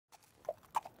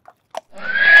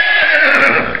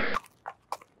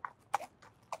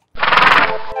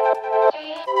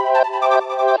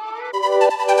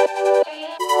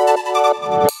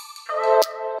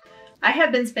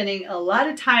have been spending a lot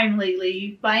of time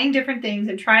lately buying different things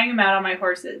and trying them out on my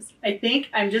horses. I think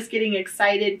I'm just getting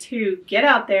excited to get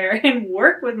out there and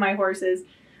work with my horses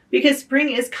because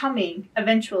spring is coming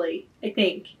eventually, I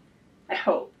think. I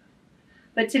hope.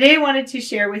 But today I wanted to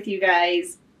share with you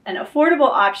guys an affordable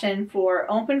option for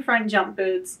open front jump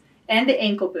boots and the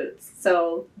ankle boots.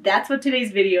 So that's what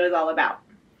today's video is all about.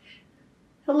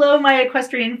 Hello my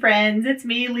equestrian friends, it's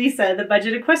me Lisa, the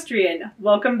Budget Equestrian.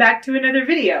 Welcome back to another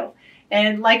video.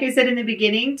 And like I said in the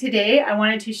beginning, today I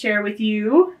wanted to share with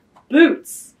you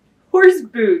boots, horse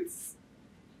boots.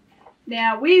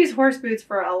 Now we use horse boots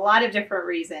for a lot of different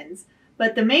reasons,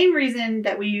 but the main reason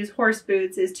that we use horse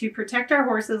boots is to protect our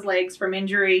horse's legs from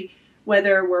injury,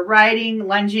 whether we're riding,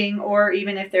 lunging, or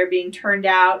even if they're being turned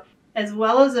out, as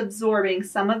well as absorbing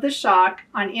some of the shock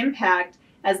on impact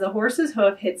as the horse's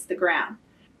hoof hits the ground.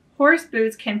 Horse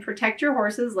boots can protect your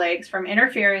horse's legs from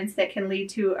interference that can lead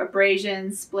to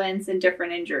abrasions, splints, and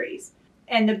different injuries.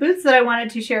 And the boots that I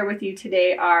wanted to share with you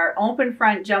today are open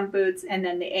front jump boots and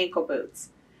then the ankle boots.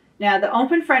 Now the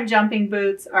open front jumping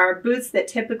boots are boots that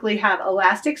typically have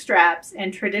elastic straps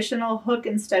and traditional hook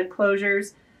and stud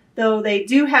closures, though they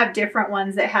do have different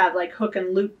ones that have like hook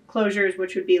and loop closures,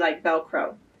 which would be like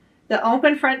Velcro. The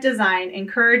open front design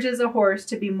encourages a horse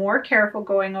to be more careful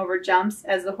going over jumps,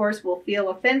 as the horse will feel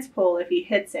a fence pull if he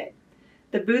hits it.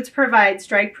 The boots provide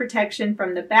strike protection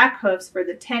from the back hoofs for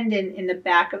the tendon in the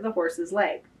back of the horse's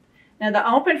leg. Now the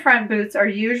open front boots are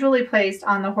usually placed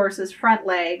on the horse's front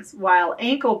legs, while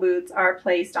ankle boots are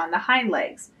placed on the hind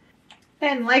legs.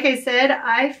 And like I said,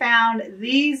 I found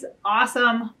these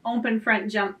awesome open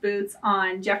front jump boots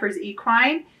on Jeffers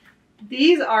Equine.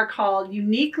 These are called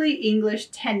Uniquely English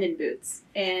Tendon Boots,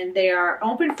 and they are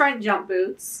open front jump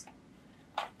boots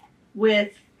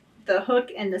with the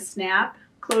hook and the snap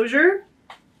closure,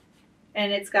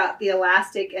 and it's got the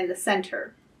elastic in the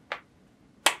center.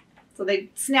 So they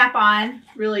snap on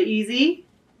really easy,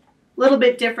 a little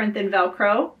bit different than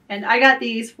Velcro, and I got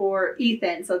these for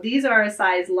Ethan, so these are a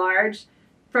size large.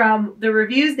 From the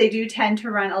reviews, they do tend to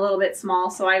run a little bit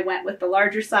small, so I went with the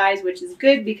larger size, which is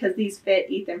good because these fit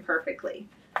Ethan perfectly.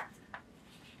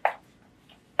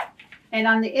 And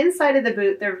on the inside of the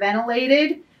boot, they're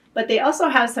ventilated, but they also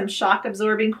have some shock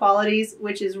absorbing qualities,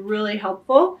 which is really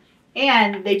helpful,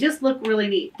 and they just look really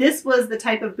neat. This was the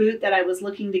type of boot that I was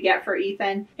looking to get for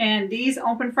Ethan, and these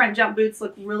open front jump boots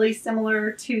look really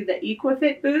similar to the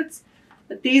Equifit boots,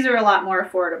 but these are a lot more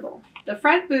affordable. The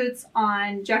front boots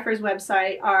on Jeffers'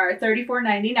 website are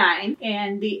 $34.99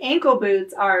 and the ankle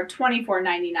boots are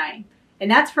 $24.99, and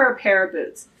that's for a pair of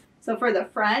boots. So for the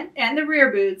front and the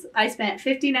rear boots, I spent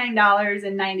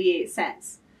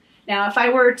 $59.98. Now if I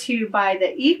were to buy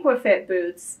the Equifit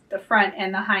boots, the front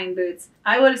and the hind boots,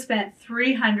 I would have spent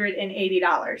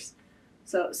 $380.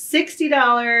 So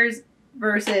 $60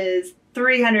 versus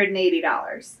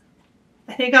 $380.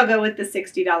 I think I'll go with the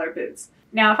 $60 boots.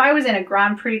 Now, if I was in a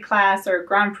Grand Prix class or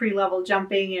Grand Prix level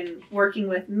jumping and working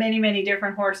with many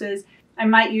different horses, I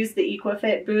might use the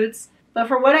Equifit boots. But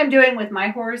for what I'm doing with my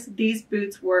horse, these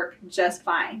boots work just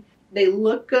fine. They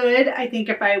look good. I think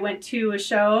if I went to a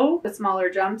show with smaller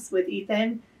jumps with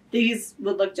Ethan, these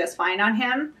would look just fine on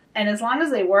him. And as long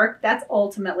as they work, that's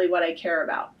ultimately what I care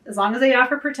about. As long as they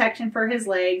offer protection for his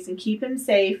legs and keep him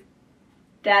safe,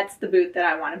 that's the boot that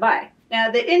I want to buy. Now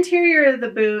the interior of the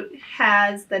boot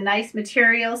has the nice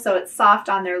material, so it's soft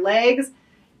on their legs.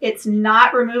 It's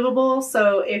not removable,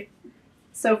 so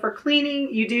for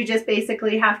cleaning, you do just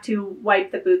basically have to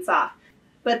wipe the boots off.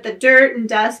 But the dirt and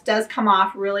dust does come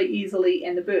off really easily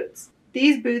in the boots.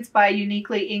 These boots by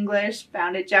Uniquely English,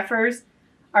 found at Jeffers,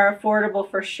 are affordable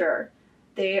for sure.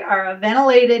 They are a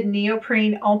ventilated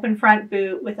neoprene open front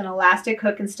boot with an elastic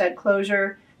hook and stud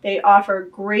closure. They offer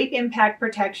great impact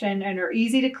protection and are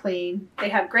easy to clean. They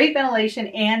have great ventilation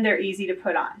and they're easy to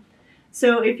put on.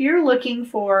 So if you're looking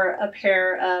for a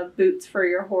pair of boots for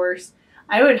your horse,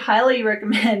 I would highly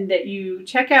recommend that you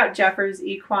check out Jeffers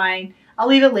Equine. I'll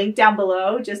leave a link down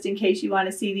below just in case you want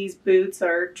to see these boots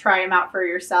or try them out for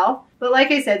yourself. But like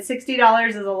I said, $60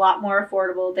 is a lot more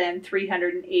affordable than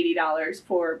 $380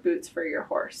 for boots for your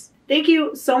horse. Thank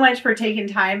you so much for taking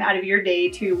time out of your day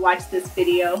to watch this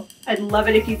video. I'd love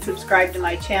it if you'd subscribe to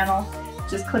my channel.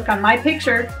 Just click on my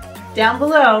picture down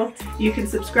below. You can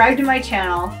subscribe to my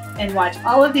channel and watch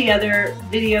all of the other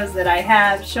videos that I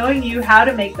have showing you how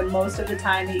to make the most of the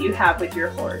time that you have with your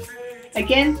horse.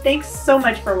 Again, thanks so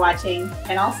much for watching,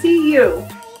 and I'll see you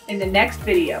in the next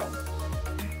video.